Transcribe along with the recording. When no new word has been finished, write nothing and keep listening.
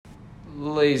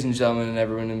Ladies and gentlemen and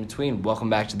everyone in between, welcome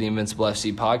back to the Invincible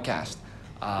FC podcast.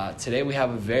 Today we have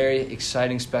a very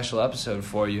exciting special episode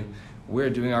for you. We're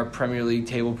doing our Premier League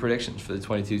table predictions for the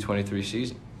 22-23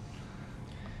 season.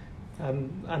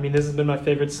 This has been my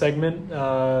favorite segment,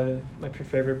 my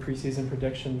favorite preseason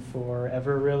prediction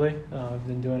forever, really. I've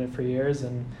been doing it for years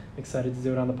and excited to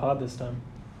do it on the pod this time.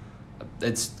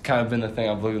 It's kind of been the thing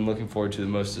I've been looking forward to the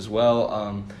most as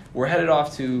well. We're headed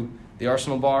off to the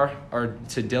Arsenal bar, or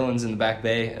to Dylan's in the Back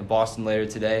Bay in Boston later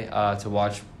today to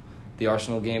watch the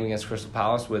Arsenal game against Crystal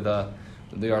Palace with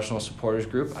the Arsenal supporters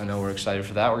group. I know we're excited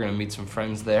for that. We're going to meet some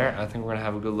friends there. I think we're going to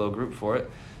have a good little group for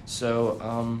it.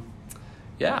 So,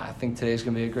 I think today's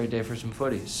going to be a great day for some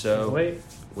footy. So,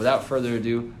 without further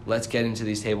ado, let's get into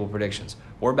these table predictions.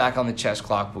 We're back on the chess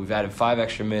clock, but we've added 5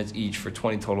 extra minutes each for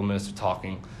 20 total minutes of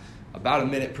talking. About a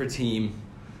minute per team.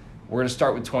 We're going to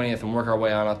start with 20th and work our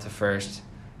way on up to first.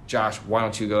 Josh, why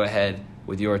don't you go ahead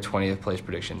with your 20th place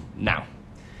prediction now?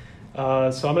 So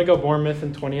I'm going to go Bournemouth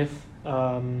in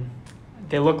 20th.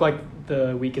 They look like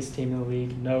the weakest team in the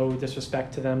league. No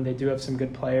disrespect to them. They do have some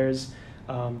good players.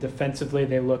 Defensively,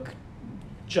 they look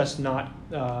just not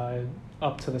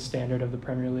up to the standard of the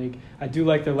Premier League. I do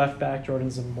like their left back,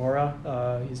 Jordan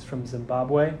Zamora. He's from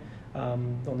Zimbabwe,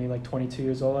 only like 22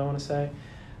 years old, I want to say.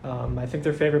 I think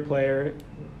my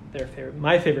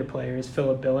favorite player is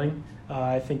Philip Billing.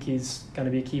 I think he's going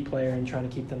to be a key player in trying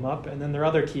to keep them up. And then their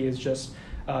other key is just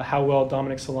how well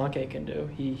Dominic Solanke can do.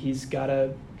 He's got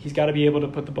to be able to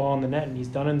put the ball in the net, and he's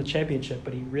done it in the Championship,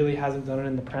 but he really hasn't done it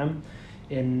in the Prem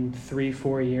in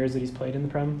 3-4 years that he's played in the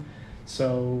Prem.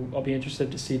 So I'll be interested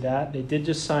to see that. They did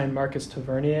just sign Marcus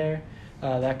Tavernier.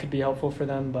 That could be helpful for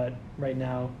them, but right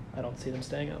now I don't see them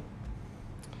staying up.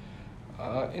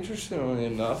 Interestingly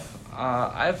enough,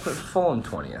 I put Fulham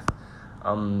 20th.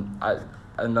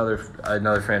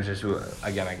 Another franchise who,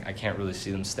 again, I can't really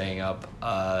see them staying up.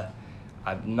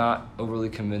 I'm not overly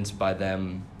convinced by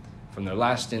them from their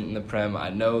last stint in the Prem. I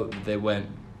know they went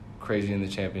crazy in the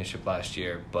Championship last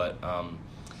year, but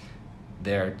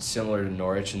they're similar to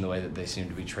Norwich in the way that they seem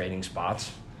to be trading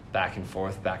spots back and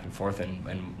forth,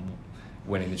 and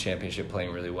winning the Championship,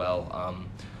 playing really well.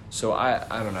 So I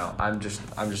don't know. I'm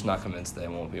just not convinced they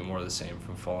won't be more of the same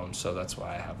from Fulham. So that's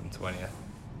why I have them 20th.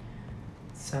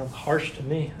 Sounds harsh to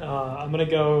me. I'm going to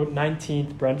go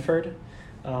 19th, Brentford.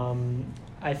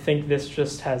 I think this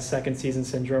just has second season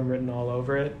syndrome written all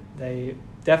over it. They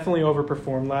definitely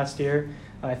overperformed last year.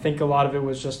 I think a lot of it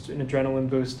was just an adrenaline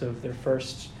boost of their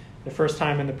first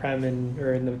time in the Prem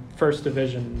or in the first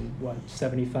division in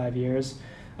 75 years.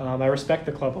 I respect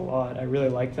the club a lot. I really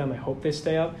like them. I hope they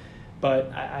stay up.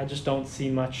 But I just don't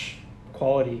see much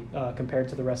quality compared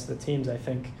to the rest of the teams. I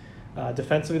think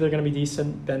defensively they're going to be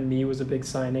decent. Ben Mee was a big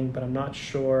signing, but I'm not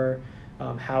sure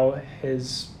how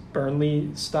his Burnley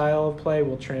style of play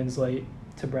will translate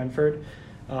to Brentford.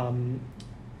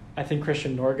 I think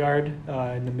Christian Norgard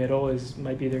in the middle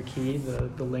might be their key,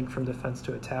 the link from defense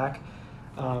to attack.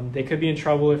 They could be in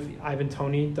trouble if Ivan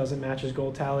Toney doesn't match his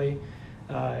goal tally,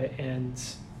 and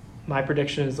my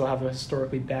prediction is they'll have a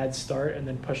historically bad start and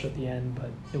then push at the end,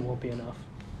 but it won't be enough.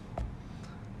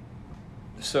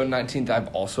 So 19th,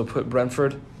 I've also put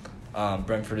Brentford.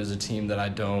 Brentford is a team that I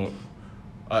don't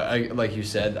like you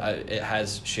said, it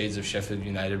has shades of Sheffield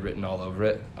United written all over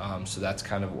it. So that's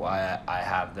kind of why I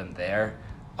have them there.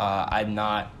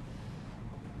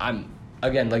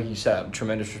 Again, like you said,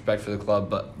 tremendous respect for the club,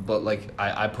 but like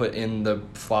I put in the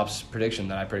flops prediction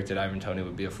that I predicted Ivan Toney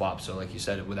would be a flop. So like you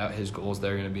said, without his goals,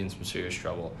 they're going to be in some serious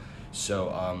trouble.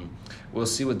 So we'll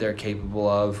see what they're capable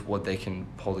of, what they can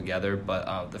pull together.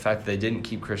 But the fact that they didn't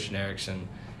keep Christian Eriksen,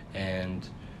 and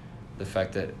the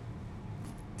fact that,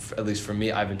 at least for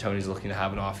me, Ivan Toney's looking to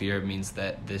have an off year, means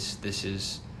that this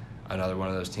is another one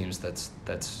of those teams that's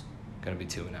going to be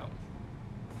 2-0.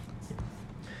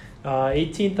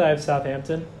 18th, I have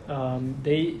Southampton.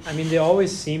 They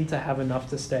always seem to have enough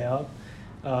to stay up,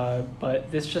 but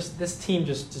this team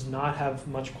just does not have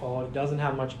much quality. Doesn't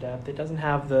have much depth. It doesn't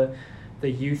have the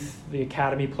youth, the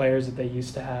academy players that they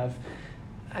used to have.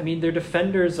 I mean, their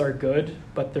defenders are good,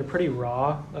 but they're pretty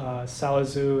raw.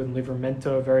 Salazar and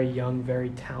Livramento are very young, very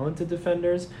talented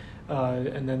defenders,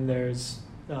 and then there's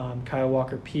Kyle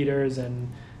Walker-Peters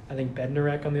and I think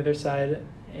Bednarek on the other side.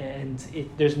 And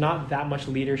there's not that much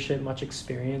leadership, much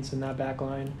experience in that back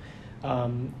line.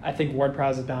 I think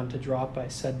Ward-Prowse is bound to drop. I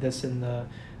said this in the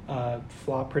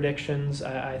flop predictions.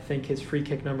 I think his free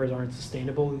kick numbers aren't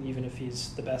sustainable, even if he's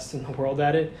the best in the world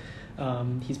at it.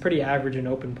 He's pretty average in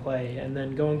open play. And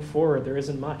then going forward, there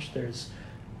isn't much. There's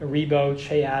Aribo,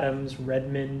 Che Adams,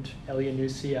 Redmond,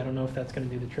 Elyounoussi. I don't know if that's going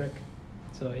to do the trick.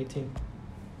 So 18.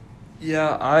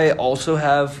 Yeah, I also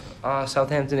have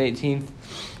Southampton 18th,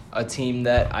 a team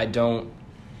that I don't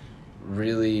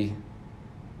really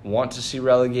want to see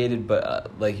relegated,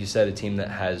 but like you said, a team that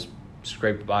has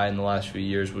scraped by in the last few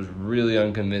years, was really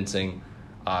unconvincing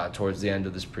towards the end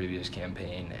of this previous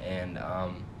campaign, and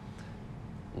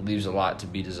leaves a lot to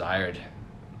be desired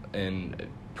in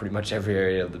pretty much every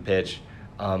area of the pitch.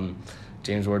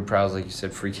 James Ward-Prowse, like you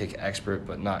said, free kick expert,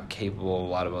 but not capable of a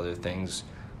lot of other things.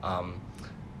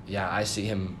 I see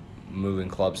him moving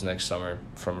clubs next summer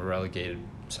from a relegated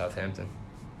Southampton.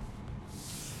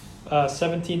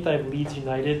 17th, I have Leeds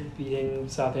United beating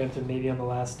Southampton maybe on the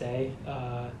last day.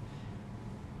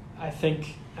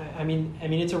 I mean,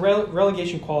 it's a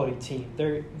relegation quality team.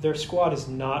 Their squad is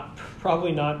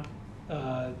probably not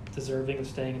deserving of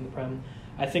staying in the Prem.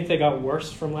 I think they got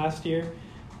worse from last year,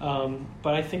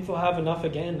 but I think they'll have enough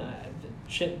again.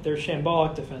 They're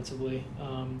shambolic defensively.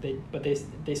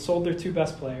 They sold their two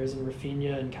best players in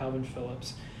Rafinha and Calvin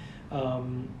Phillips.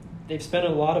 They've spent a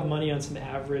lot of money on some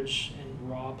average and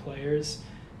raw players,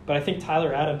 but I think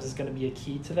Tyler Adams is going to be a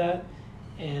key to that,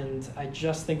 and I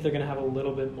just think they're going to have a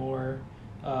little bit more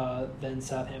than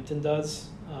Southampton does.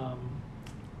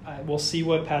 We'll see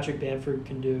what Patrick Bamford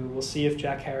can do. We'll see if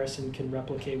Jack Harrison can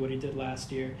replicate what he did last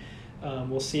year.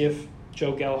 We'll see if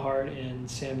Joe Gelhardt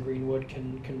and Sam Greenwood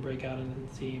can break out into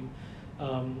the team.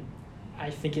 I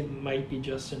think it might be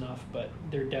just enough, but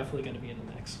they're definitely going to be in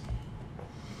the mix.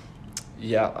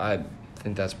 Yeah, I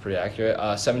think that's pretty accurate.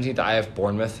 17th, I have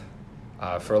Bournemouth.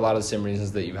 For a lot of the same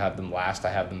reasons that you have them last,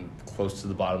 I have them close to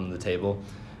the bottom of the table.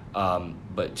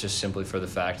 But just simply for the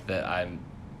fact that I'm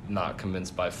not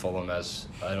convinced by Fulham as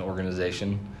an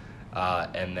organization.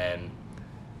 And then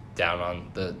down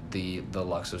on the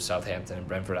lucks of Southampton and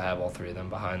Brentford, I have all three of them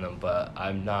behind them. But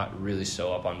I'm not really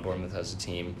so up on Bournemouth as a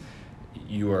team.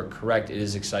 You are correct. It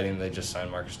is exciting that they just signed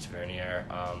Marcus Tavernier.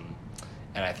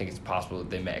 And I think it's possible that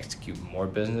they may execute more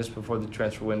business before the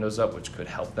transfer window's up, which could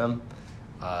help them.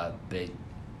 They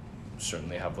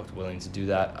certainly have looked willing to do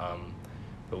that,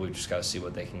 but we've just got to see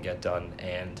what they can get done.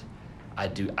 And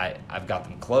I've got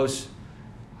them close.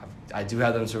 I do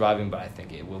have them surviving, but I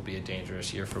think it will be a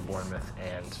dangerous year for Bournemouth,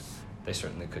 and they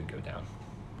certainly could go down.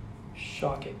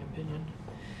 Shocking opinion.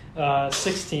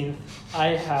 16th, I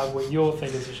have what you'll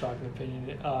think is a shocking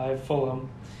opinion. I have Fulham.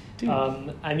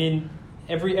 I mean,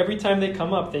 every time they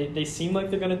come up, they seem like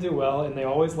they're going to do well, and they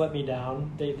always let me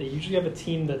down. They usually have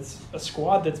a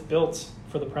squad that's built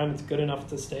for the Prem. It's good enough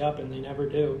to stay up, and they never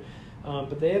do.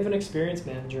 But they have an experienced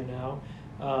manager now.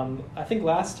 I think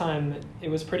last time it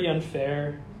was pretty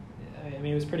unfair. I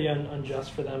mean, it was pretty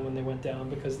unjust for them when they went down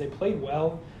because they played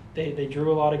well. They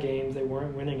drew a lot of games. They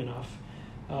weren't winning enough.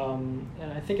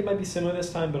 And I think it might be similar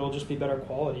this time, but it'll just be better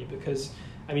quality because,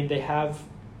 I mean, they have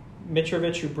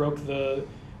Mitrovic, who broke the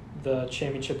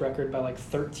championship record by like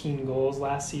 13 goals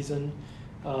last season.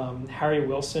 Harry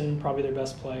Wilson, probably their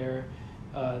best player.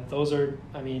 I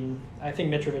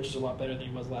think Mitrovic is a lot better than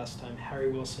he was last time.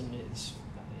 Harry Wilson is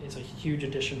a huge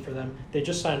addition for them. They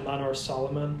just signed Manor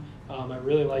Solomon. I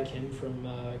really like him from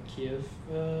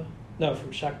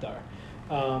from Shakhtar.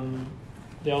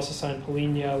 They also signed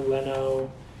Polina, Leno,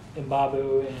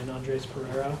 Mbabu, and Andres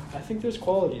Pereira. I think there's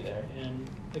quality there. And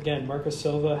again, Marcos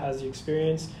Silva has the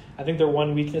experience. I think their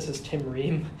one weakness is Tim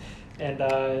Ream, and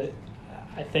I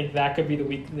think that could be the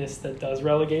weakness that does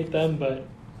relegate them, but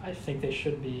I think they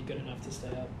should be good enough to stay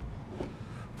up.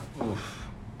 Oof.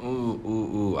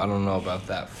 Ooh, I don't know about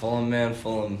that. Fulham aren't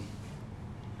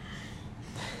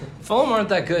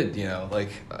that good, all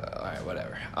right,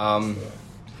 whatever. I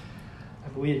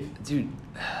believe. Dude,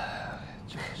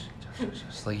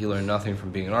 just like you learned nothing from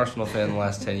being an Arsenal fan in the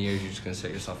last 10 years, you're just going to set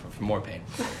yourself up for more pain.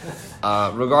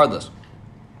 Regardless,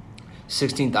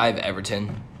 16th, I have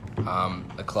Everton,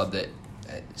 a club that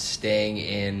staying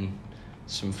in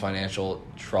some financial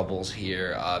troubles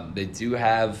here. They do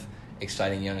have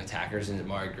exciting young attackers in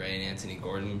Amari Gray and Anthony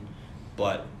Gordon,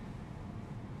 but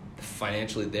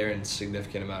financially they're in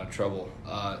significant amount of trouble.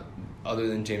 Other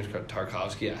than James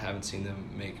Tarkowski, I haven't seen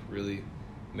them make really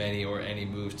many or any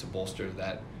moves to bolster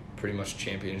that pretty much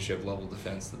championship level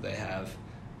defense that they have.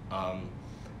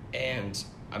 And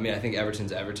I mean, I think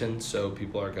Everton's Everton, so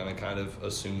people are going to kind of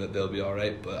assume that they'll be all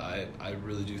right, but I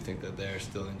really do think that they're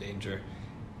still in danger.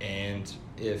 And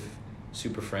if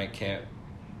Super Frank can't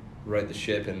right the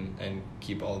ship and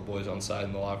keep all the boys on side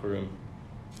in the locker room,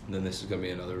 then this is going to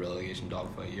be another relegation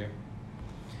dogfight year.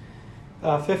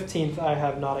 15th, I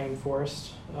have Nottingham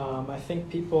Forest. I think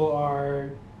people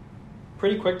are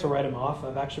pretty quick to write them off.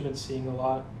 I've actually been seeing a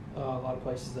lot of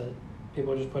places that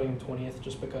people are just putting them 20th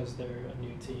just because they're a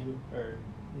new team, or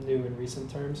new in recent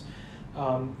terms.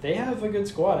 They have a good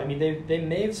squad. I mean, they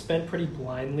may have spent pretty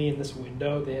blindly in this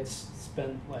window. They have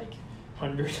spent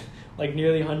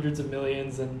nearly hundreds of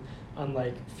millions on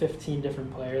 15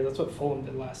 different players. That's what Fulham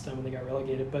did last time when they got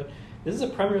relegated. But this is a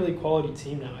Premier League quality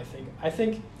team now. I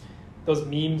think those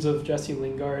memes of Jesse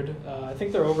Lingard, I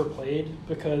think they're overplayed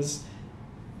because,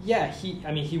 yeah,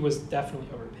 he was definitely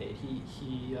overpaid.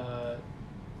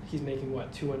 He's making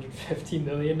what, 250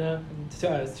 million now?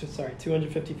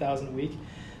 250,000 a week.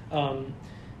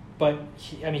 But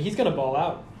he's going to ball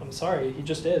out. I'm sorry, he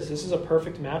just is. This is a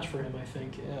perfect match for him, I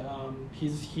think.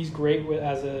 He's great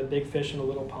as a big fish in a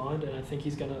little pond, and I think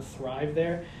he's going to thrive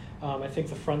there. I think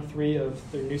the front three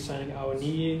of their new signing,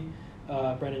 Awoniyi,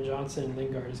 Brennan Johnson, and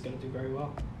Lingard, is going to do very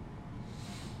well.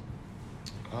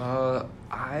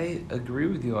 I agree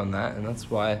with you on that, and that's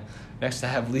why next I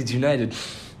have Leeds United.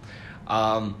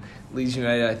 Leeds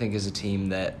United, I think, is a team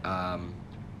that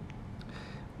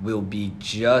will be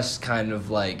just kind of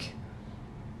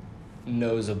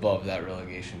nose above that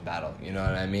relegation battle. You know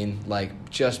what I mean?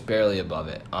 Just barely above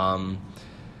it.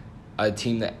 A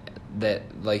team that,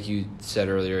 like you said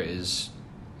earlier, is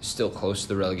still close to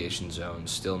the relegation zone,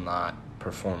 still not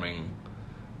performing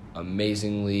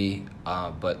amazingly,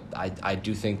 but I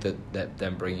do think that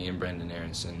them bringing in Brenden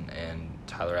Aaronson and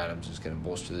Tyler Adams is going to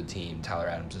bolster the team. Tyler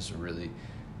Adams is a really,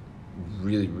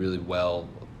 really, really well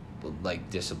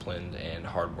disciplined and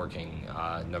hardworking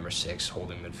number 6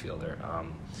 holding midfielder,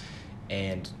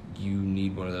 and you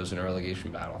need one of those in a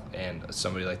relegation battle, and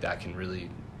somebody like that can really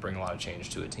bring a lot of change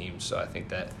to a team. So I think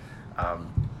that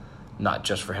not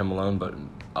just for him alone, but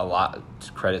a lot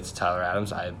credit to Tyler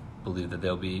Adams, I believe that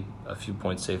they'll be a few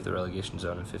points safe the relegation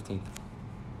zone in 15th.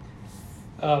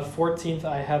 14th,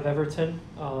 I have Everton.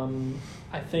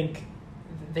 I think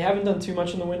they haven't done too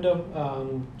much in the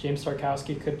window. James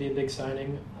Tarkowski could be a big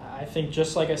signing. I think,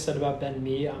 just like I said about Ben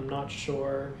Mee, I'm not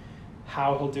sure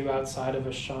how he'll do outside of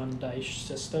a Sean Dyche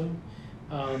system.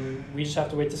 We just have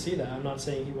to wait to see that. I'm not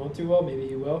saying he won't do well. Maybe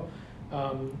he will.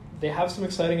 They have some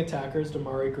exciting attackers,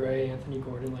 Damari Gray, Anthony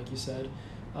Gordon, like you said.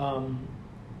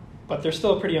 But they're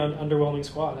still a pretty underwhelming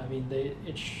squad. I mean,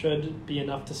 it should be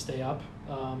enough to stay up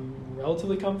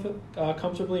relatively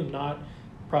comfortably, not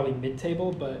probably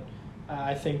mid-table, but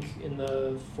I think in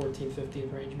the 14th,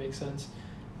 15th range makes sense.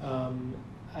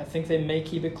 I think they may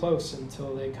keep it close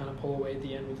until they kind of pull away at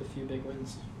the end with a few big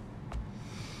wins.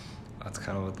 That's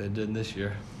kind of what they did this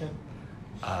year.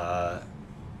 Yeah.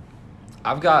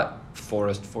 I've got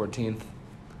Forest 14th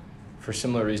for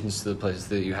similar reasons to the places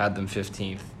that you had them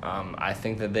 15th. I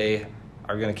think that they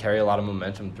are going to carry a lot of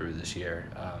momentum through this year.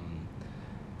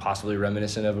 Possibly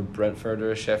reminiscent of a Brentford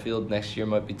or a Sheffield. Next year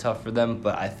might be tough for them,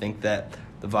 but I think that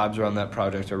the vibes around that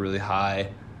project are really high.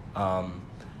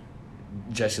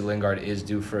 Jesse Lingard is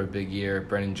due for a big year.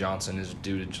 Brennan Johnson is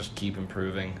due to just keep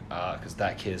improving because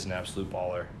that kid is an absolute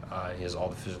baller. He has all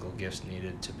the physical gifts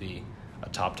needed to be a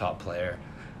top player.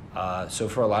 So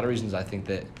for a lot of reasons, I think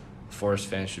that Forest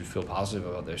fans should feel positive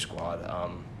about their squad.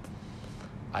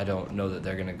 I don't know that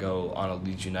they're going to go on a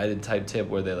Leeds United type tip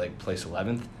where they place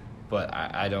 11th, but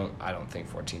I don't think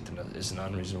 14th is an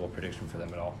unreasonable prediction for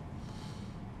them at all.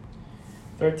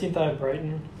 13th, I have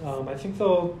Brighton.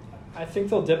 I think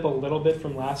they'll dip a little bit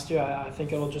from last year. I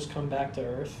think it'll just come back to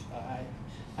earth.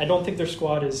 I don't think their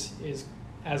squad is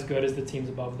as good as the teams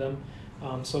above them,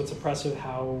 so it's impressive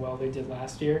how well they did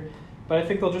last year. But I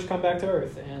think they'll just come back to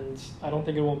earth, and I don't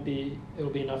think it'll be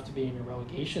enough to be in a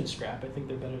relegation scrap. I think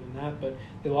they're better than that. But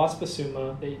they lost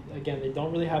Basuma. They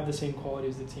don't really have the same quality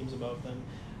as the teams above them.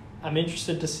 I'm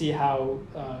interested to see how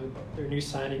their new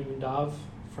signing Undav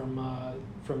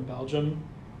from Belgium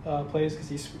plays,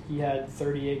 because he had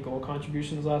 38 goal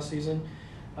contributions last season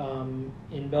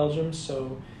in Belgium.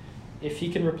 So if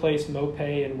he can replace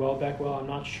Mopé and Welbeck well, I'm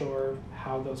not sure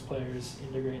how those players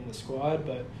integrate in the squad,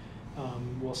 but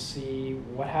we'll see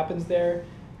what happens there.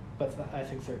 But I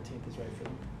think 13th is right for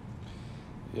them.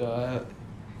 Yeah,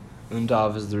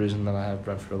 Undav is the reason that I have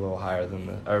Brentford a little higher than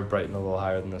Brighton a little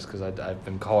higher than this, because I've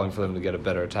been calling for them to get a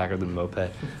better attacker than Mopé.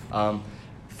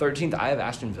 13th, I have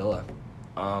Aston Villa.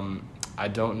 I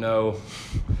don't know.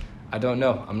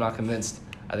 I'm not convinced.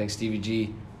 I think Stevie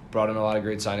G brought in a lot of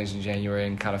great signings in January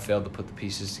and kind of failed to put the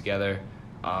pieces together.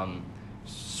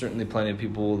 Certainly plenty of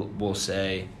people will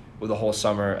say with a whole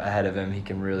summer ahead of him, he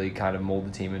can really kind of mold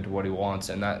the team into what he wants,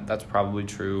 and that's probably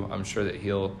true. I'm sure that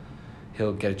he'll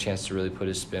get a chance to really put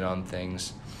his spin on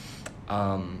things.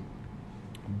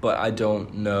 But I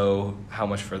don't know how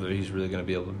much further he's really going to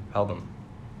be able to propel them.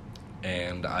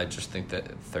 And I just think that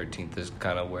 13th is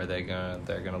kind of where they're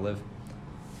gonna live.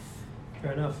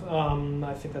 Fair enough.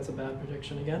 I think that's a bad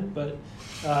prediction again. But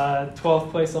 12th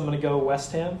place, I'm going to go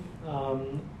West Ham.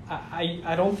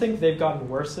 I don't think they've gotten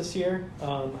worse this year.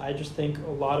 I just think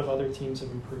a lot of other teams have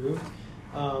improved.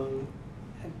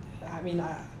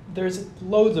 There's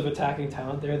loads of attacking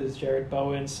talent there. There's Jared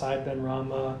Bowen, Said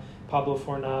Benrahma, Pablo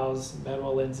Fornals,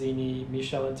 Manuel Lanzini,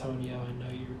 Michel Antonio. I know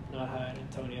you're not high on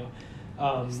Antonio.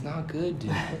 He's not good,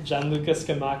 dude. Gianluca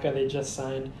Scamacca, they just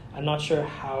signed. I'm not sure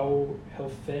how he'll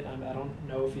fit. I don't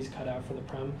know if he's cut out for the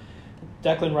Prem.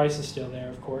 Declan Rice is still there,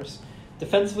 of course.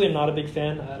 Defensively, I'm not a big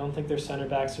fan. I don't think their center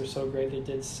backs are so great. They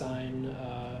did sign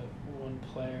one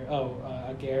player.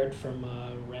 Aguerd from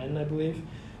Rennes, I believe.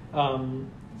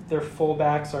 Their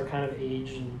fullbacks are kind of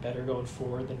aged and better going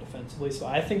forward than defensively. So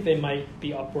I think they might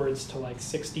be upwards to like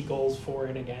 60 goals for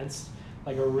and against,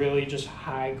 like a really just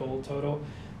high goal total.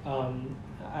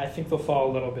 I think they'll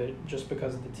fall a little bit just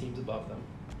because of the teams above them.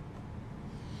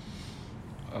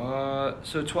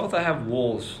 So 12th, I have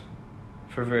Wolves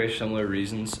for very similar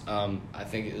reasons. I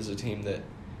think it is a team that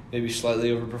maybe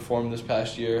slightly overperformed this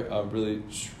past year. A really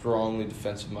strongly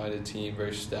defensive-minded team,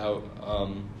 very stout,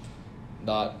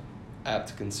 not apt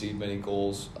to concede many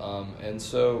goals. And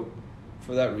so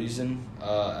for that reason,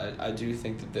 I do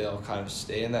think that they'll kind of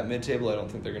stay in that mid-table. I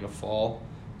don't think they're going to fall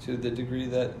to the degree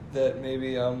that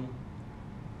maybe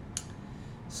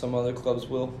some other clubs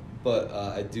will. But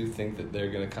I do think that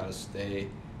they're going to kind of stay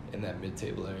in that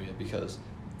mid-table area because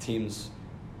teams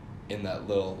in that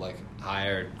little, like,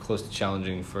 higher, close to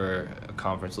challenging for a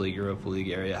Conference League, Europa League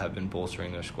area have been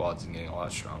bolstering their squads and getting a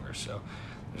lot stronger. So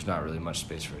there's not really much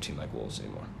space for a team like Wolves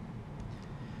anymore.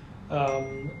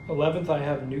 11th, I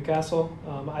have Newcastle.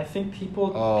 I think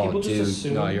people just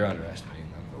assume. No, you're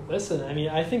underestimating them. Listen,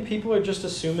 I think people are just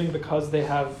assuming because they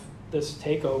have this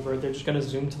takeover, they're just going to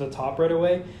zoom to the top right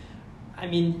away.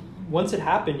 Once it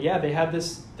happened, yeah, they had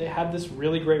this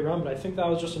really great run, but I think that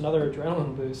was just another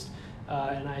adrenaline boost.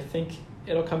 And I think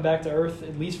it'll come back to earth,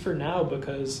 at least for now,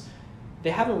 because they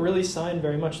haven't really signed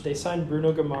very much. They signed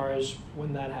Bruno Guimaraes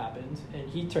when that happened, and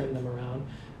he turned them around.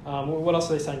 What else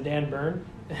did they sign? Dan Burn.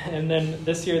 And then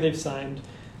this year they've signed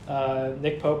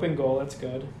Nick Pope in goal. That's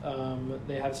good.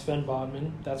 They have Sven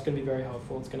Bodman. That's going to be very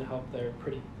helpful. It's going to help their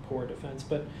pretty poor defense.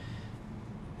 But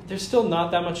there's still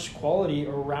not that much quality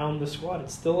around the squad.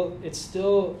 It's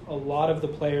still a lot of the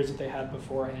players that they had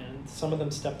beforehand. Some of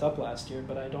them stepped up last year,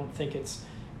 but I don't think it's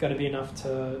going to be enough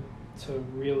to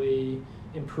really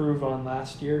improve on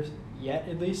last year yet,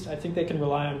 at least. I think they can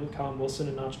rely on Callum Wilson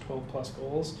and notch 12-plus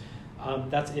goals.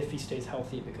 That's if he stays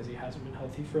healthy, because he hasn't been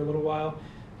healthy for a little while.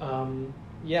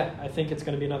 I think it's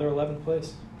going to be another 11th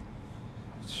place.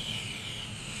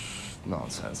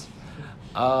 Nonsense.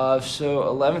 So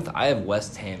 11th, I have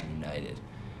West Ham United.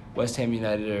 West Ham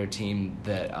United are a team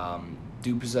that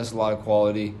do possess a lot of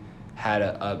quality, had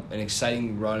an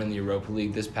exciting run in the Europa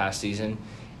League this past season,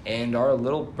 and are a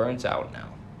little burnt out now.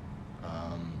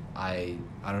 I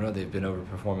don't know, they've been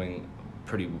overperforming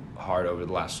pretty hard over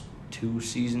the last 2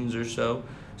 seasons or so.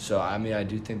 So, I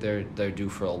do think they're due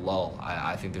for a lull.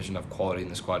 I think there's enough quality in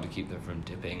the squad to keep them from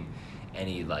dipping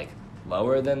any,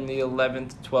 lower than the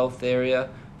 11th, 12th area.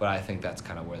 But I think that's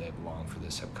kind of where they belong for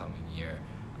this upcoming year,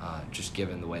 just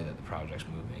given the way that the project's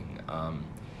moving.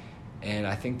 And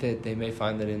I think that they may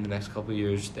find that in the next couple of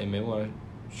years they may want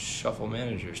to shuffle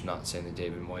managers. Not saying that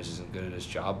David Moyes isn't good at his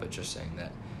job, but just saying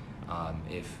that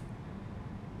if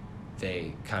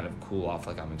they kind of cool off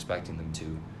like I'm expecting them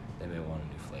to, they may want a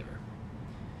new flavor.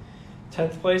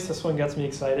 10th place, this one gets me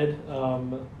excited.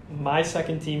 My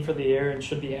second team for the year, and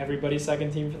should be everybody's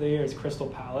second team for the year, is Crystal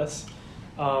Palace.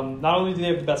 Not only do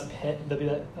they have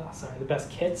the best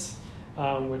kits,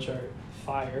 which are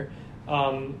fire,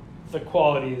 the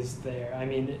quality is there.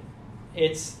 In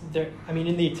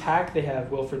the attack they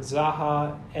have Wilfred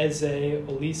Zaha, Eze,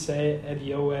 Olise,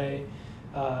 Ebioe,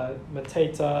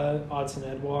 Mateta, Odson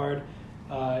Edouard,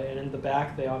 and in the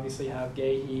back they obviously have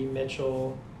Gahey,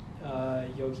 Mitchell,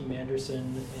 Joachim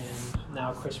Anderson, and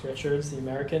now Chris Richards, the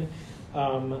American.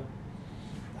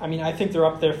 I think they're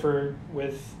up there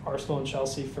with Arsenal and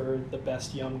Chelsea for the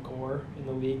best young core in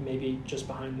the league, maybe just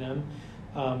behind them.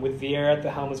 With Vieira at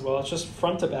the helm as well. It's just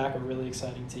front to back a really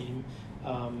exciting team.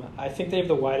 I think they have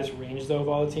the widest range, though, of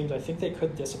all the teams. I think they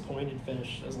could disappoint and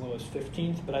finish as low as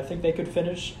 15th, but I think they could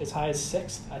finish as high as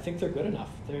 6th. I think they're good enough.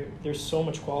 There's so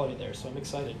much quality there, so I'm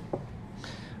excited.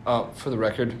 For the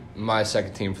record, my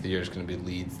second team for the year is going to be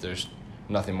Leeds. There's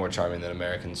nothing more charming than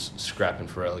Americans scrapping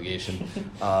for relegation.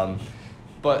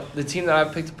 But the team that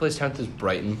I picked to place 10th is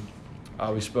Brighton.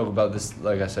 We spoke about this,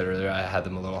 like I said earlier. I had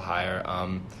them a little higher.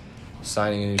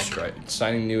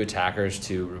 Signing new attackers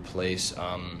to replace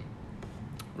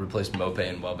Mope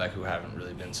and Welbeck, who haven't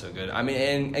really been so good.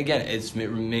 And again, it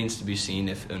remains to be seen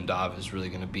if Undav is really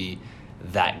going to be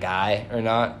that guy or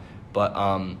not. But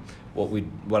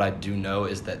what I do know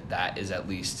is that is at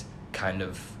least kind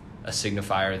of a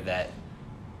signifier that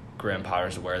Graham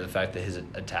Potter's aware of the fact that his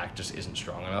attack just isn't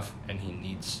strong enough, and he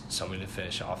needs somebody to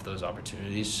finish off those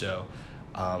opportunities. So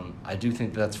I do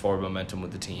think that's forward momentum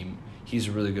with the team. He's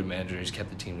a really good manager. He's kept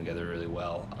the team together really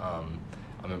well.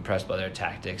 I'm impressed by their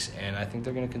tactics, and I think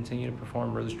they're going to continue to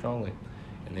perform really strongly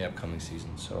in the upcoming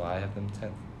season. So I have them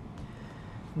 10th.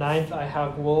 9th, I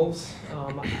have Wolves.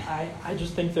 I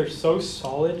just think they're so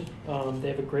solid. They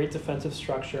have a great defensive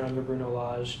structure under Bruno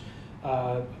Lage.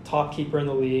 Top keeper in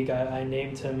the league. I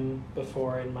named him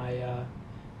before in my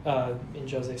in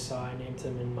Jose Sa. I named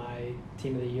him in my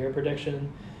Team of the Year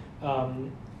prediction.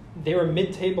 They were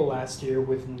mid-table last year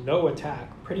with no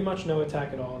attack, pretty much no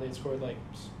attack at all. They scored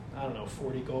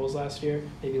 40 goals last year,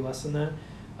 maybe less than that.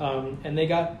 And they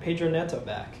got Pedro Neto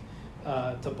back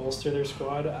to bolster their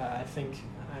squad.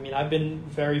 I've been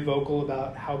very vocal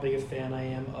about how big a fan I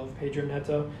am of Pedro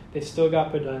Neto. They've still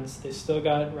got Podence. They've still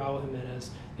got Raul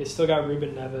Jimenez. They've still got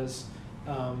Ruben Neves.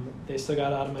 They still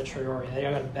got Adama Traore. They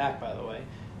got him back, by the way.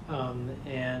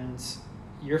 And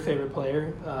your favorite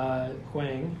player,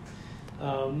 Hwang.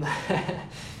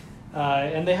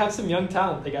 And they have some young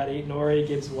talent. They got Aït-Nouri,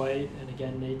 Gibbs White, and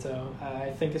again, Neto.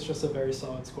 I think it's just a very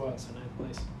solid squad, so 9th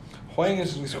place. Hwang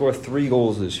is going to score 3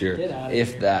 goals this year,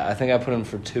 if here. that. I think I put him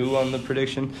for 2 on the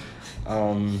prediction.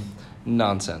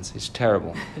 Nonsense. He's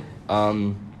terrible.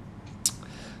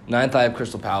 9th, I have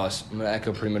Crystal Palace. I'm going to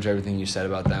echo pretty much everything you said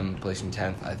about them placing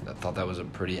 10th. I thought that was a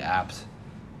pretty apt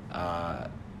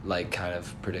kind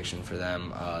of prediction for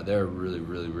them. They're a really,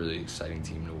 really, really exciting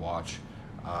team to watch.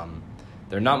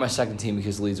 They're not my second team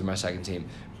because Leeds are my second team,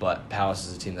 but Palace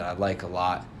is a team that I like a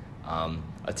lot,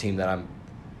 a team that I'm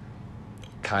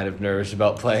kind of nervous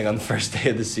about playing on the first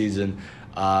day of the season,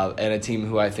 and a team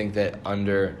who I think that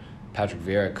under Patrick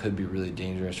Vieira could be really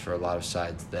dangerous for a lot of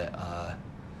sides that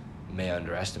may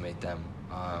underestimate them.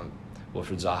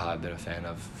 Wilfried Zaha I've been a fan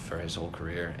of for his whole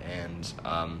career, and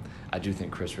I do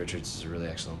think Chris Richards is a really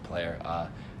excellent player. I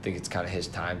think it's kind of his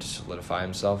time to solidify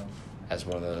himself as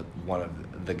one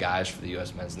of the guys for the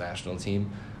U.S. men's national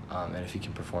team, and if he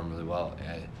can perform really well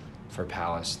for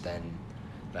Palace, then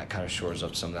that kind of shores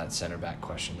up some of that center back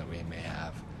question that we may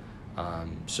have.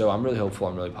 So I'm really hopeful.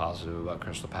 I'm really positive about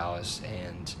Crystal Palace,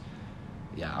 and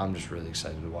yeah, I'm just really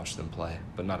excited to watch them play,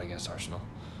 but not against Arsenal.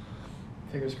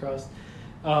 Fingers crossed.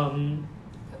 8th,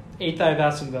 I have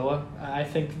Aston Villa. I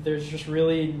think there's just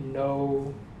really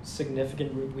no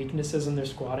significant weaknesses in their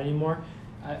squad anymore.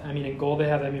 In goal they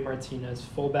have Emi Martinez.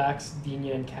 Fullbacks,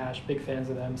 Digne and Cash, big fans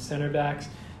of them. Center backs,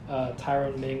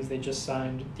 Tyrone Mings. They just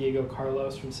signed Diego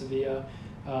Carlos from Sevilla.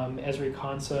 Ezri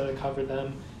Konsa to cover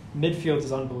them. Midfield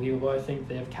is unbelievable. I think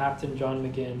they have captain John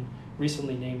McGinn,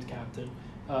 recently named captain.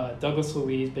 Douglas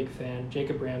Luiz, big fan.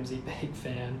 Jacob Ramsey, big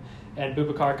fan. And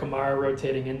Boubacar Kamara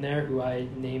rotating in there, who I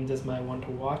named as my one to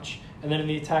watch. And then in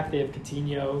the attack, they have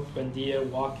Coutinho, Buendia,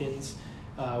 Watkins,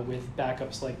 with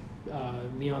backups like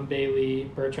Leon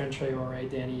Bailey, Bertrand Traore,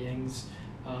 Danny Ings.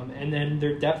 And then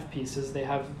their depth pieces, they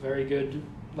have very good,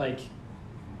 kind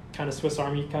of Swiss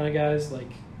Army kind of guys,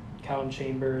 like Callum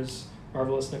Chambers,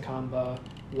 Marvelous Nakamba,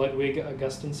 Ludwig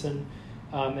Augustinsson.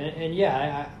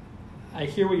 I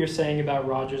hear what you're saying about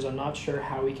Rodgers. I'm not sure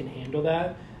how he can handle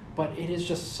that, but it is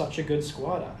just such a good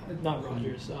squad. Not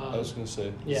Rodgers. I was going to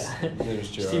say. Yeah. There's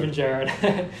Gerrard. Steven Gerrard.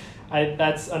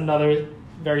 That's another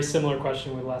very similar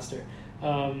question with Leicester.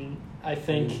 I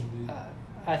think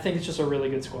it's just a really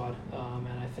good squad,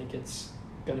 and I think it's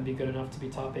going to be good enough to be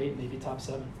top 8, maybe top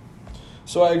 7.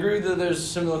 So I agree that there's a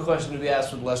similar question to be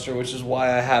asked with Leicester, which is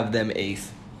why I have them 8th.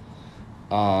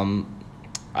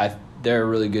 They're a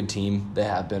really good team. They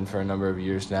have been for a number of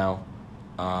years now.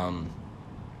 And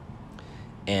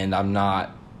I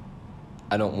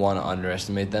don't want to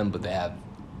underestimate them, but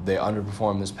they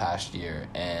underperformed this past year,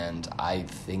 and I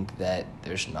think that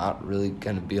there's not really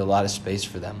going to be a lot of space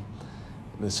for them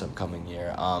this upcoming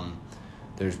year.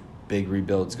 There's big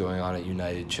rebuilds going on at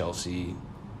United, Chelsea,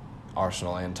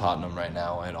 Arsenal, and Tottenham right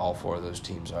now, and all 4 of those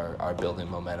teams are building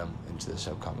momentum into this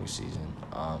upcoming season.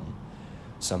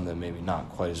 Some of them maybe not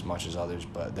quite as much as others,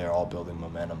 but they're all building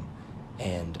momentum.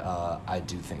 And I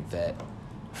do think that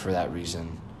for that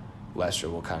reason, Leicester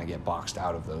will kind of get boxed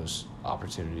out of those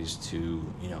opportunities to,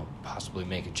 possibly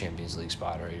make a Champions League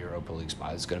spot or a Europa League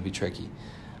spot. It's going to be tricky.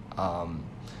 I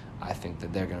think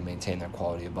that they're going to maintain their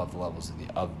quality above the levels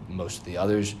of most of the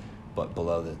others, but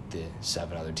below the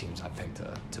 7 other teams I picked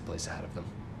to place ahead of them.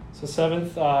 So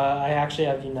 7th, I actually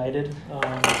have United,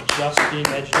 just being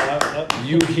edged out. Yep.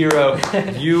 You hero.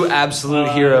 You absolute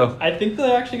hero. I think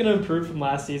they're actually going to improve from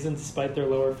last season despite their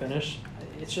lower finish.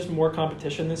 It's just more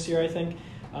competition this year, I think.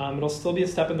 It'll still be a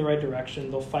step in the right direction.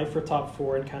 They'll fight for top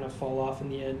 4 and kind of fall off in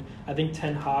the end. I think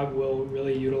Ten Hag will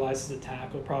really utilize his attack.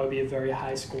 It'll probably be a very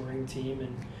high-scoring team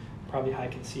and probably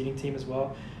high-conceding team as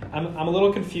well. I'm a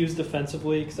little confused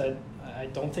defensively because I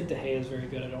don't think De Gea is very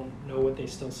good. I don't know what they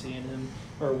still see in him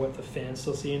or what the fans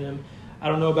still see in him. I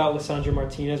don't know about Lisandro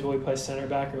Martinez. Will he play center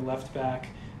back or left back?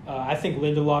 I think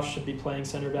Lindelof should be playing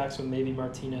center back, so maybe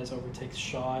Martinez overtakes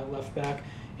Shaw at left back.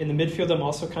 In the midfield, I'm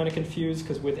also kind of confused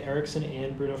because with Eriksen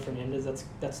and Bruno Fernandes,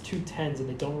 that's 2 10s, and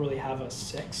they don't really have a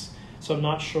 6. So I'm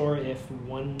not sure if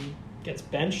one gets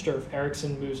benched or if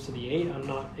Eriksen moves to the 8. I'm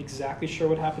not exactly sure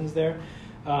what happens there.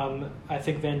 I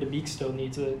think Van de Beek still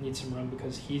needs some run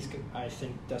because he's, I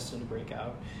think, destined to break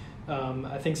out.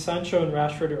 I think Sancho and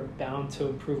Rashford are bound to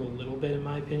improve a little bit, in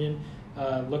my opinion.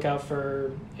 Look out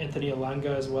for Anthony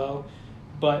Elanga as well.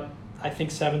 But I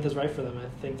think 7th is right for them.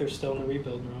 I think they're still in a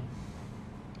rebuild run.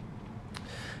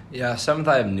 Yeah, 7th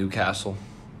I have Newcastle.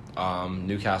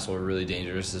 Newcastle were really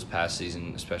dangerous this past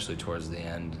season, especially towards the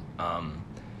end.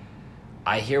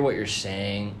 I hear what you're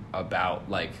saying about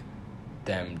like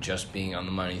them just being on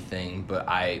the money thing, but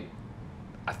I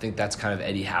think that's kind of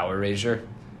Eddie Howe erasure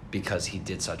because he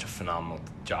did such a phenomenal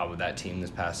job with that team this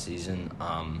past season.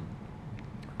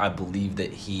 I believe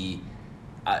that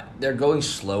they're going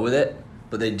slow with it,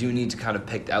 but they do need to kind of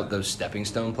pick out those stepping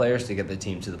stone players to get the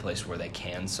team to the place where they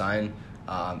can sign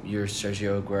your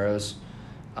Sergio Aguero's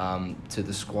to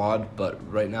the squad,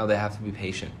 but right now they have to be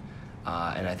patient.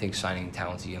 And I think signing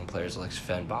talented young players like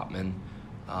Sven Botman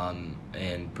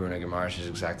and Bruno Guimaraes is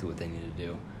exactly what they need to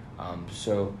do.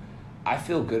 So I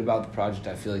feel good about the project.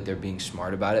 I feel like they're being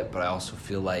smart about it, but I also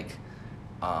feel like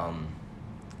I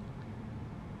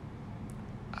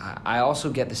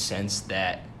also get the sense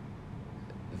that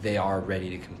they are ready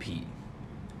to compete,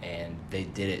 and they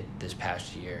did it this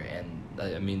past year. And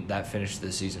I mean, that finish of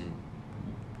the season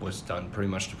was done pretty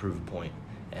much to prove a point.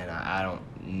 And I don't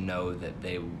know that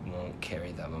they won't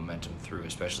carry that momentum through,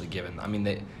 especially given, I mean,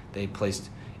 they placed,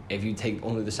 if you take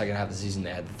only the second half of the season,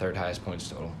 they had the 3rd highest points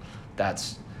total.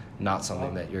 That's not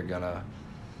something that you're going to,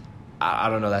 I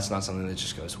don't know, that's not something that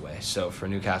just goes away. So for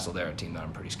Newcastle, they're a team that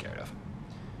I'm pretty scared of.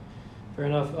 Fair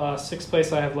enough. 6th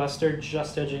place, I have Leicester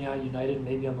just edging out United,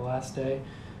 maybe on the last day.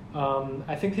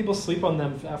 I think people sleep on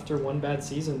them after one bad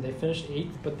season. They finished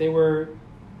 8th, but they were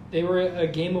a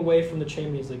game away from the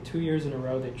Champions League 2 years in a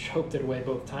row. They choked it away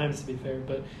both times, to be fair,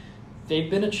 but they've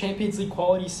been a Champions League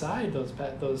quality side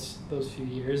those few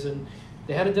years, and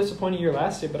they had a disappointing year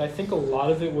last year, but I think a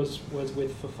lot of it was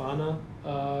with Fofana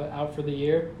out for the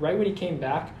year. Right when he came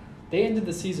back, they ended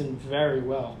the season very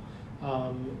well.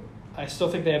 I still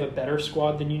think they have a better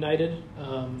squad than United.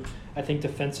 I think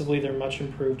defensively they're much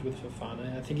improved with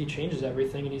Fofana. I think he changes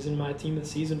everything, and he's in my team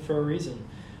this season for a reason.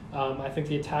 I think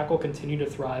the attack will continue to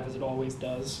thrive as it always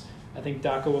does. I think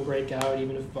Daka will break out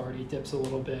even if Vardy dips a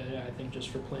little bit. I think just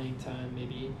for playing time,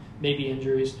 maybe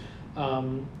injuries.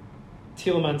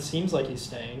 Tielemans seems like he's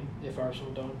staying if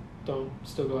Arsenal don't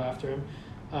still go after him.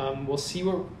 We'll see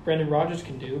what Brendan Rodgers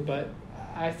can do, but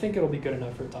I think it'll be good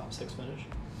enough for a top 6 finish.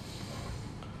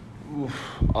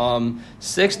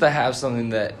 6th, I have something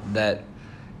that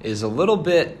is a little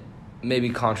bit maybe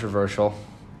controversial.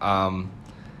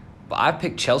 But I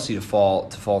picked Chelsea to fall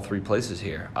 3 places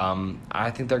here.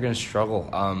 I think they're going to struggle.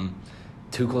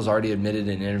 Tuchel's already admitted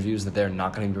in interviews that they're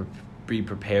not going to be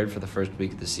prepared for the first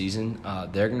week of the season.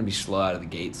 They're going to be slow out of the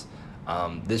gates.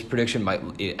 This prediction might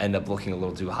end up looking a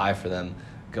little too high for them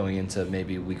going into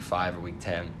maybe week 5 or week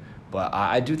 10. But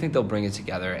I do think they'll bring it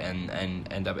together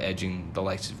and end up edging the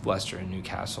likes of Leicester and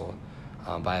Newcastle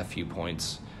by a few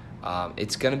points.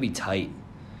 It's going to be tight.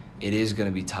 It is going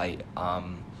to be tight.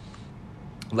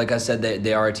 Like I said,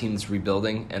 they are a team that's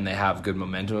rebuilding, and they have good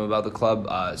momentum about the club.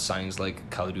 Signings like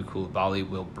Kalidou Koulibaly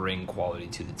will bring quality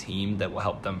to the team that will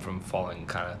help them from falling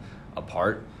kind of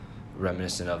apart,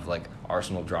 reminiscent of like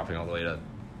Arsenal dropping all the way to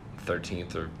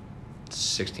 13th or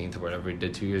 16th or whatever we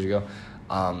did 2 years ago.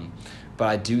 But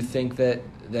I do think that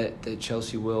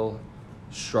Chelsea will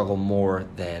struggle more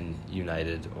than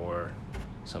United or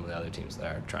some of the other teams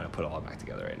that are trying to put it all back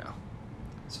together right now.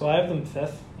 So I have them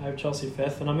 5th. I have Chelsea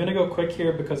 5th. And I'm going to go quick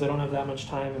here because I don't have that much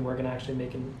time, and we're going to actually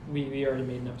we already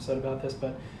made an episode about this,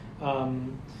 but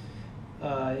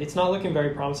it's not looking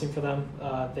very promising for them.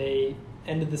 They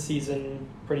ended the season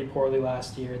pretty poorly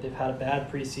last year. They've had a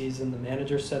bad preseason. The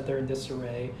manager said they're in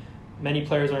disarray. Many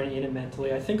players aren't in it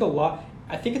mentally. I think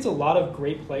it's a lot of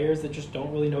great players that just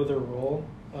don't really know their role,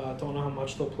 don't know how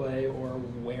much they'll play or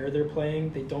where they're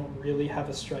playing. They don't really have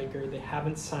a striker. They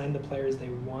haven't signed the players they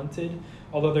wanted,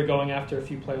 although they're going after a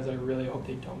few players I really hope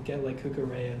they don't get, like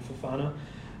Cucurella and Fofana.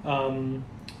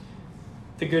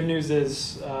 The good news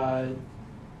is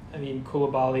I mean,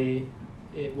 Koulibaly,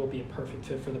 it will be a perfect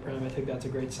fit for the Prem. I think that's a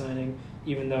great signing,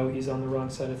 even though he's on the wrong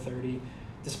side of 30.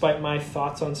 Despite my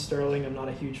thoughts on Sterling, I'm not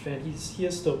a huge fan. He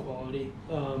is still quality.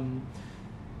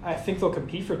 I think they'll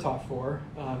compete for top 4,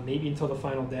 maybe until the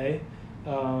final day.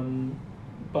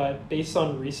 But based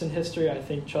on recent history, I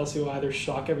think Chelsea will either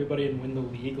shock everybody and win the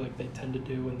league like they tend to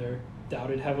do when they're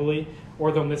doubted heavily,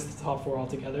 or they'll miss the top 4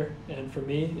 altogether. And for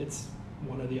me, it's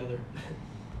one or the other.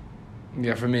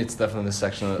 Yeah, for me, it's definitely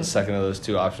the second of those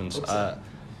two options. So.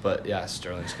 But yeah,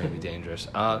 Sterling's going to be dangerous.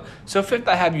 So 5th,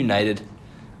 I have United.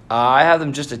 I have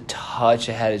them just a touch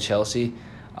ahead of Chelsea.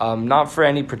 Not for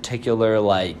any particular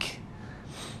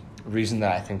reason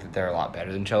that I think that they're a lot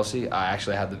better than Chelsea. I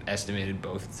actually have them estimated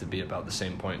both to be about the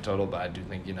same point total, but I do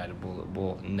think United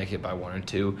will nick it by 1 or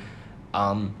 2.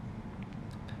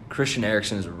 Christian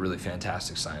Eriksen is a really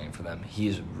fantastic signing for them. He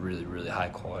is a really, really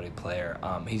high-quality player.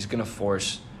 He's going to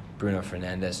force Bruno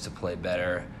Fernandes to play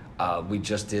better. We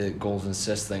just did a goals and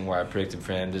assists thing where I predicted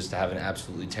Fernandes to have an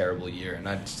absolutely terrible year, and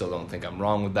I still don't think I'm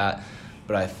wrong with that,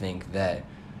 but I think that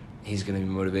he's going to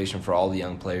be motivation for all the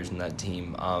young players in that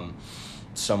team.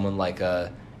 Someone like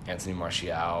Anthony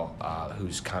Martial,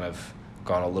 who's kind of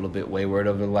gone a little bit wayward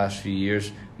over the last few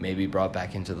years, maybe brought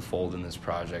back into the fold in this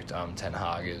project. Ten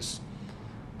Hag is,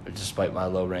 despite my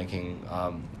low ranking,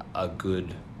 a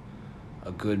good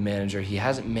manager. He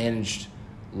hasn't managed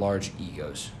large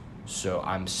egos, so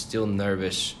I'm still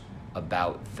nervous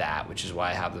about that, which is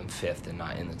why I have them 5th and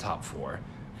not in the top 4,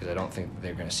 because I don't think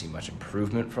they're going to see much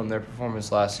improvement from their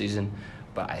performance last season.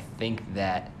 But I think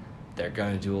that they're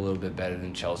going to do a little bit better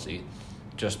than Chelsea,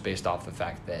 just based off the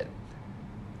fact that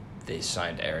they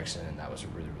signed Eriksen, and that was a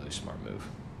really, really smart move.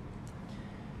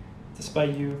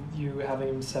 Despite you having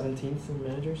him 17th in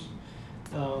managers?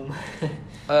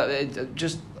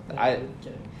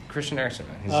 Christian Eriksen,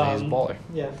 man. He's a baller.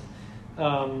 Yeah.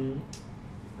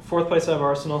 4th place I have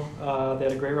Arsenal. They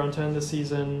had a great run to end the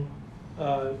season.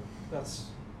 Not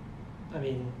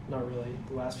really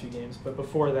the last few games, but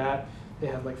before that, they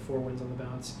had 4 wins on the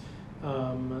bounce.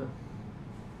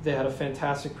 They had a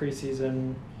fantastic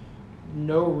preseason.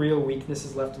 No real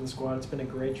weaknesses left in the squad. It's been a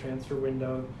great transfer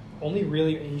window. Only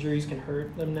really injuries can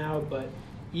hurt them now, but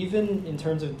even in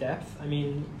terms of depth,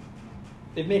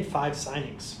 they've made 5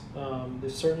 signings.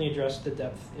 They've certainly addressed the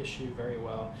depth issue very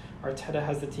well. Arteta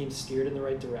has the team steered in the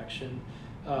right direction.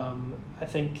 I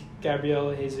think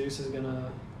Gabriel Jesus is going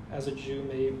to, as a Jew,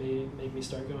 may make me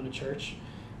start going to church,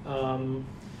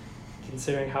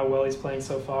 considering how well he's playing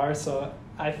so far. So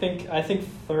I think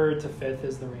 3rd to 5th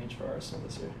is the range for Arsenal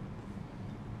this year.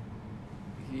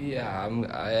 Yeah,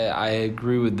 I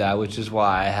agree with that, which is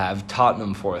why I have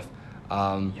Tottenham 4th.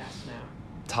 Yes, now.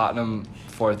 Tottenham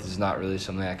 4th is not really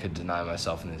something I could deny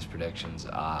myself in these predictions.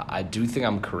 I do think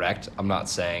I'm correct. I'm not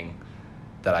saying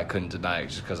that I couldn't deny it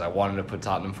just because I wanted to put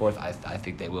Tottenham 4th. I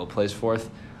think they will place 4th.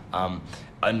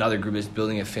 Another group is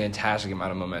building a fantastic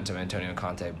amount of momentum. Antonio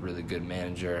Conte, really good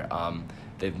manager.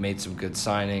 They've made some good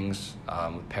signings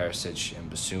with Perisic and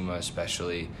Basuma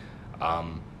especially.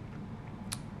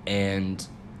 And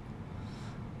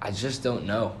I just don't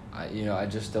know. I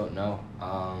just don't know.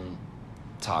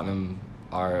 Tottenham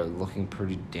are looking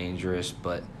pretty dangerous,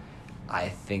 but I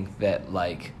think that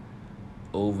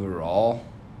overall,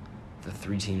 the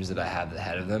 3 teams that I have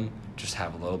ahead of them just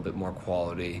have a little bit more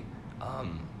quality,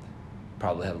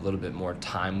 probably have a little bit more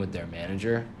time with their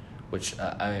manager, which,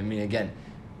 again,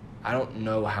 I don't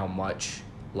know how much,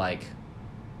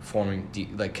 forming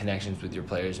connections with your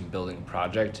players and building a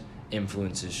project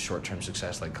influences short-term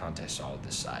success like Conte saw with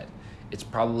this side. It's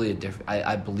probably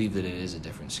I believe that it is a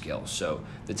different skill. So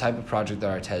the type of project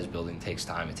that Arteta is building takes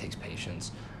time, it takes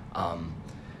patience.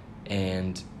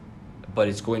 But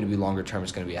it's going to be longer term.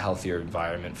 It's going to be a healthier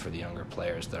environment for the younger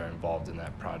players that are involved in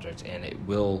that project, and it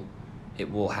will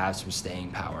have some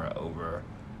staying power over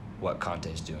what Conte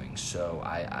is doing. So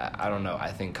I don't know.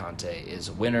 I think Conte is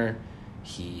a winner.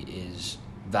 He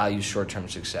values short-term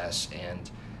success,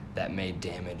 and that may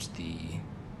damage the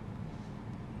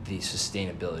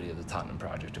sustainability of the Tottenham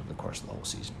project over the course of the whole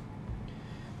season.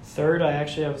 3rd, I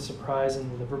actually have a surprise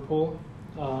in Liverpool.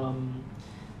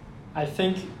 I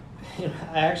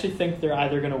actually think they're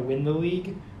either going to win the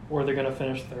league or they're going to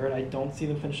finish 3rd. I don't see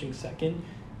them finishing 2nd,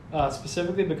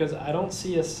 specifically because I don't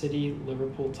see a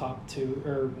City-Liverpool top 2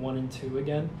 or 1 and 2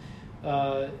 again.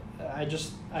 I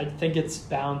think it's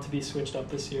bound to be switched up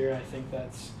this year. I think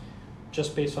that's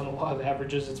just based on a lot of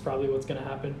averages. It's probably what's going to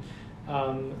happen.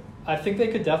 I think they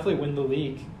could definitely win the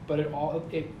league, but it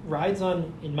rides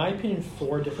on, in my opinion,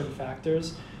 4 different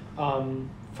factors.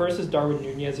 First is Darwin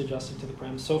Nunez adjusting to the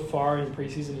Prem. So far in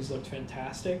preseason, he's looked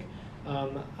fantastic.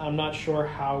 I'm not sure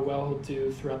how well he'll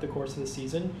do throughout the course of the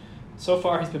season. So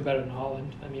far, he's been better than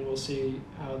Haaland. I mean, we'll see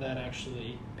how that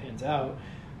actually pans out.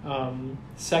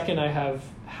 Second, I have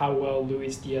how well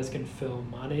Luis Diaz can fill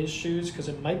Mane's shoes, because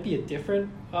it might be a different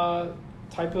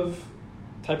type of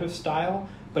style,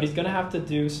 but he's going to have to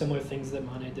do similar things that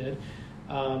Mane did.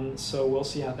 So we'll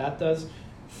see how that does.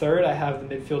 Third, I have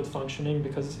the midfield functioning,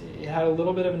 because it had a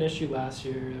little bit of an issue last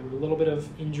year. There were a little bit of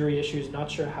injury issues.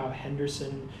 Not sure how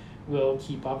Henderson will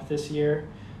keep up this year.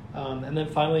 And then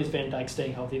finally is Van Dijk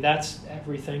staying healthy. That's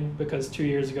everything, because 2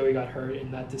 years ago he got hurt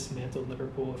in that dismantled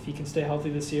Liverpool. If he can stay healthy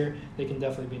this year, they can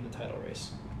definitely be in the title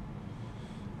race.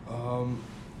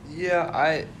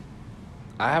 I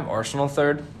have Arsenal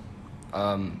third.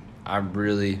 I'm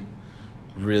really,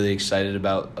 really excited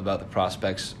about the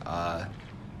prospects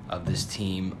of this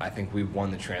team. I think we've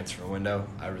won the transfer window.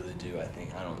 I really do. I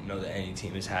don't know that any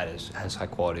team has had as high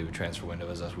quality of a transfer window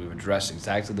as us. We've addressed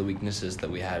exactly the weaknesses that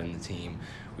we had in the team.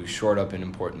 We've shored up in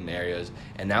important areas,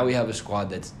 and now we have a squad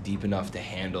that's deep enough to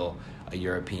handle a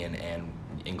European and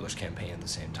English campaign at the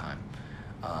same time.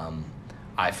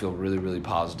 I feel really, really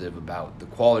positive about the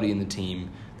quality in the team,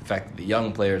 the fact that the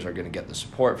young players are going to get the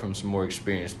support from some more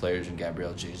experienced players in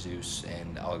Gabriel Jesus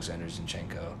and Alexander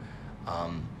Zinchenko.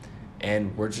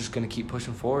 And we're just going to keep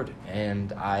pushing forward.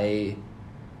 And I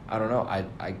don't know.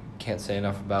 I can't say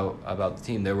enough about the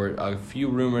team. There were a few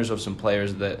rumors of some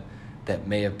players that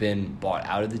may have been bought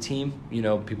out of the team. You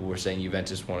know, people were saying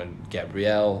Juventus wanted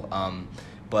Gabriel.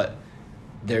 But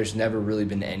there's never really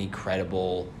been any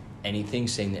credible anything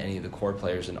saying that any of the core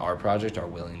players in our project are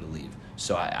willing to leave.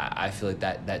 So I feel like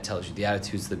that tells you the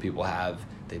attitudes that people have.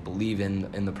 They believe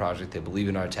in the project. They believe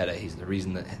in Arteta. He's the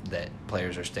reason that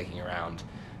players are sticking around.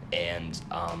 And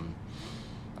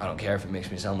I don't care if it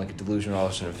makes me sound like a delusional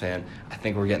Arsenal fan. I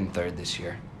think we're getting third this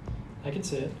year. I can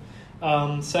see it.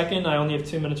 Second, I only have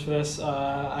 2 minutes for this.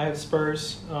 I have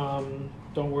Spurs.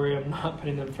 Don't worry, I'm not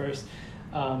putting them first.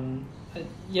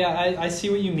 I see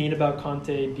what you mean about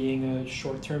Conte being a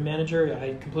short-term manager.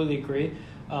 I completely agree.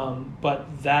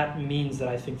 But that means that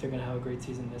I think they're going to have a great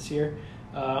season this year.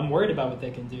 I'm worried about what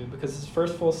they can do, because his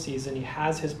first full season, he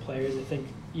has his players. I think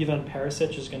Ivan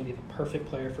Perisic is going to be the perfect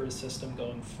player for his system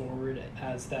going forward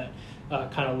as that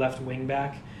kind of left wing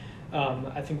back.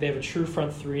 I think they have a true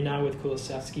front three now with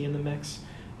Kulusevski in the mix.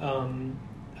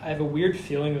 I have a weird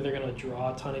feeling that they're going to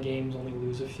draw a ton of games, only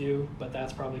lose a few, but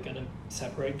that's probably going to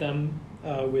separate them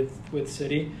with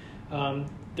City.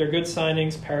 They're good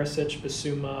signings: Perisic,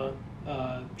 Bissouma,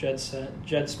 Jed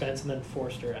Spence, and then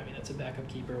Forster. I mean, that's a backup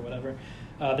keeper or whatever.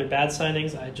 They're bad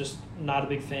signings. I'm just not a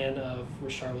big fan of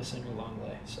Richarlison or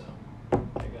Longley. So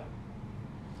there you go.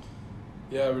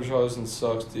 Yeah, Richarlison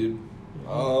sucks, dude.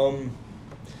 Mm-hmm.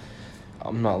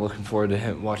 I'm not looking forward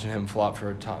to watching him flop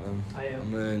for Tottenham. I am.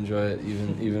 I'm gonna enjoy it.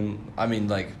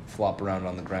 Even flop around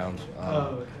on the ground.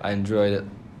 Okay. I enjoyed it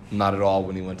not at all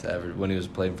when he went to when he was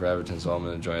playing for Everton. So I'm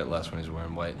gonna enjoy it less when he's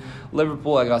wearing white. Mm-hmm.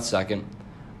 Liverpool, I got second.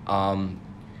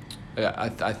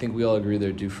 I think we all agree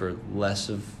they're due for less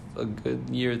of a good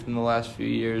year than the last few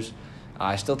years.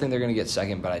 I still think they're going to get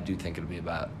second, but I do think it'll be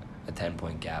about a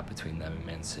 10-point gap between them and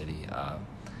Man City. I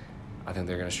think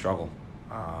they're going to struggle.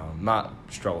 Not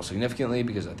struggle significantly,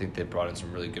 because I think they brought in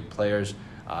some really good players.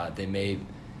 I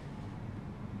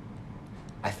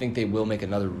think they will make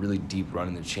another really deep run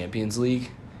in the Champions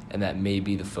League, and that may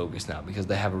be the focus now, because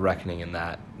they have a reckoning in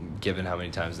that, given how many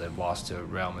times they've lost to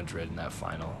Real Madrid in that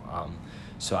final.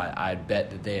 So I'd bet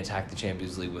that they attack the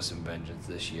Champions League with some vengeance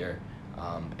this year,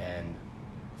 and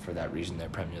for that reason, their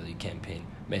Premier League campaign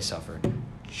may suffer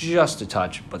just a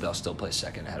touch, but they'll still place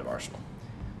second ahead of Arsenal.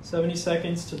 70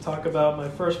 seconds to talk about my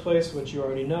first place, which you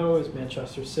already know is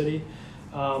Manchester City.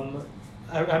 I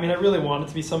really want it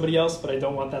to be somebody else, but I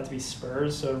don't want that to be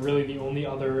Spurs. So really the only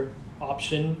other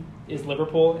option is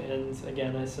Liverpool. And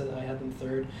again, I said I had them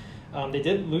third. They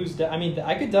did lose.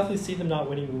 I could definitely see them not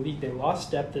winning the league. They lost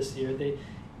depth this year.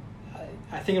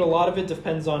 I think a lot of it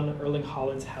depends on Erling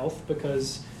Haaland's health,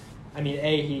 because,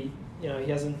 he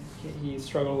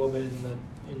struggled a little bit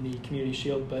in the Community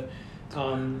Shield, but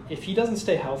if he doesn't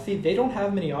stay healthy, they don't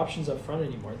have many options up front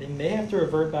anymore. They may have to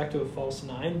revert back to a false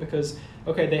nine, because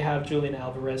they have Julian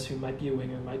Alvarez, who might be a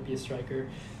winger, might be a striker.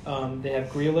 They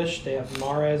have Grealish, they have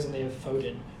Mahrez, and they have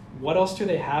Foden. What else do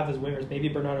they have as wingers? Maybe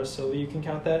Bernardo Silva, you can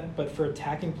count that. But for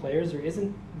attacking players, there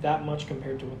isn't that much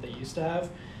compared to what they used to have.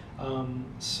 I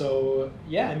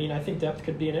think depth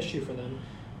could be an issue for them.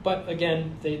 But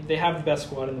again, they have the best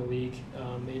squad in the league.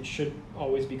 It should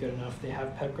always be good enough. They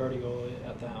have Pep Guardiola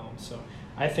at the helm. So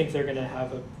I think they're going to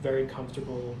have a very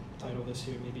comfortable title this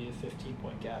year, maybe a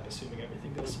 15-point gap, assuming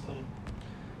everything goes to plan.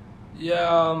 Yeah,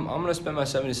 I'm going to spend my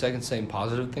 70 seconds saying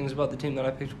positive things about the team that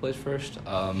I picked to place first.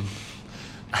 I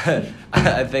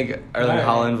think Erling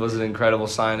Haaland was an incredible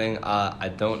signing. I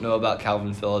don't know about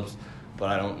Calvin Phillips, but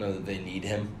I don't know that they need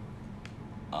him.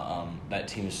 That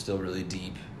team is still really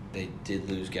deep. They did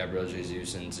lose Gabriel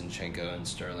Jesus and Zinchenko and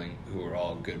Sterling, who are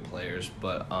all good players,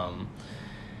 but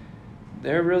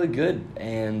they're really good,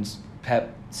 and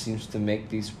Pep seems to make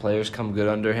these players come good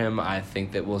under him. I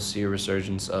think that we'll see a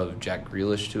resurgence of Jack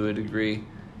Grealish to a degree.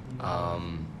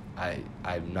 I'm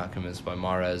not convinced by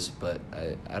Mahrez, but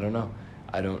I don't know.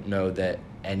 I don't know that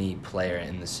any player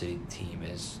in the City team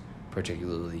is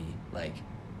particularly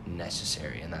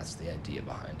necessary, and that's the idea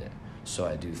behind it. So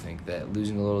I do think that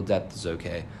losing a little depth is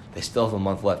okay. They still have a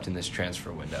month left in this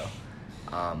transfer window,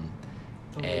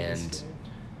 and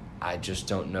I just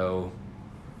don't know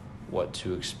what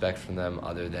to expect from them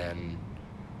other than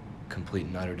complete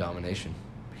and utter domination,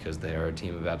 because they are a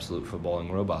team of absolute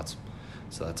footballing robots.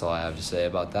 So that's all I have to say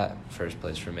about that. First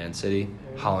place for Man City.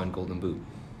 Haaland Golden Boot.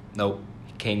 Nope,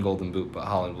 Kane Golden Boot, but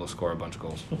Haaland will score a bunch of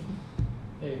goals.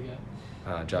 There you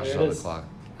go. Josh is on the clock.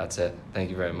 That's it.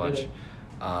 Thank you very much.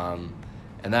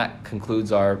 And that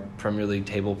concludes our Premier League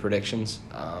table predictions.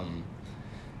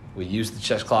 We used the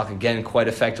chess clock again quite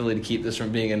effectively to keep this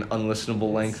from being an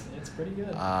unlistenable length. It's pretty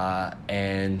good.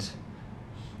 And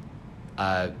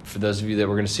for those of you that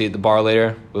we're going to see at the bar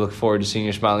later, we look forward to seeing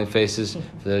your smiling faces.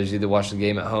 For those of you that watch the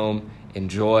game at home,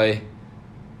 enjoy.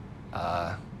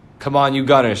 Come on, you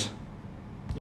Gunners.